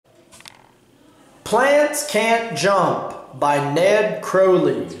Plants Can't Jump by Ned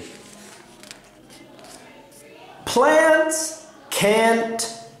Crowley. Plants can't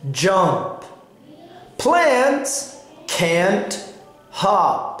jump. Plants can't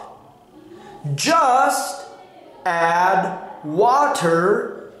hop. Just add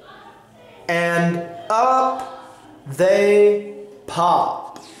water and up they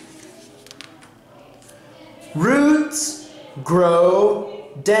pop. Roots grow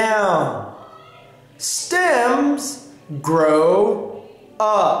down. Stems grow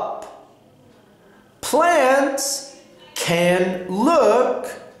up. Plants can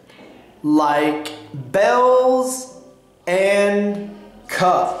look like bells and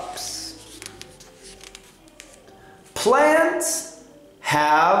cups. Plants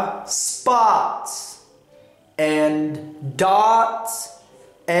have spots and dots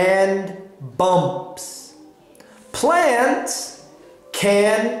and bumps. Plants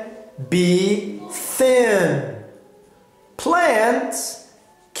can be thin. Plants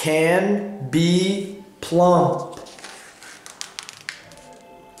can be plump.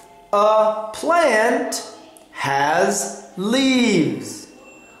 A plant has leaves,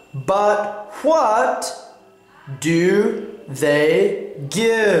 but what do they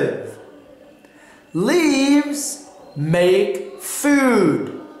give? Leaves make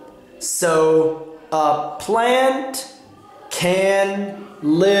food, so a plant can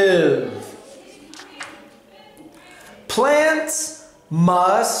live. Plants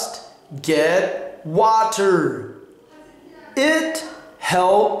must get water. It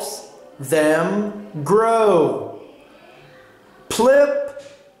helps them grow. Plip,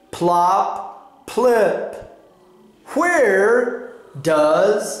 plop, plip. Where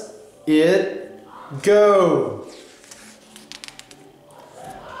does it go?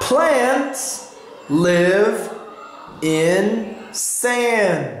 Plants live in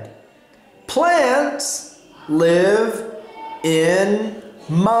sand. Plants live in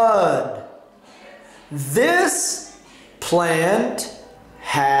mud. This plant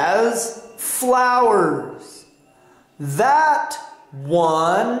has flowers. That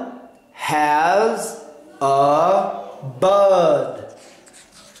one has a bud.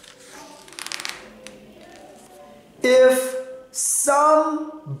 If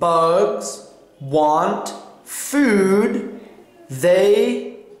some bugs want food,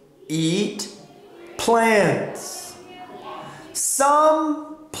 they eat plants.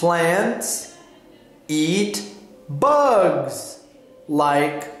 Some plants eat bugs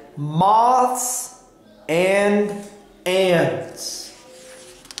like moths and ants.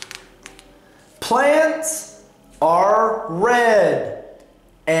 Plants are red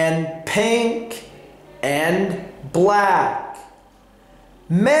and pink and black.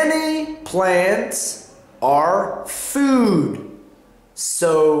 Many plants are food,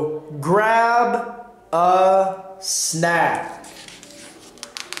 so grab a snack.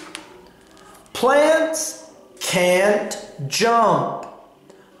 Plants can't jump,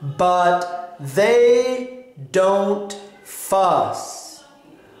 but they don't fuss.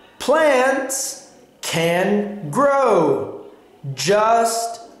 Plants can grow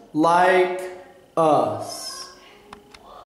just like us.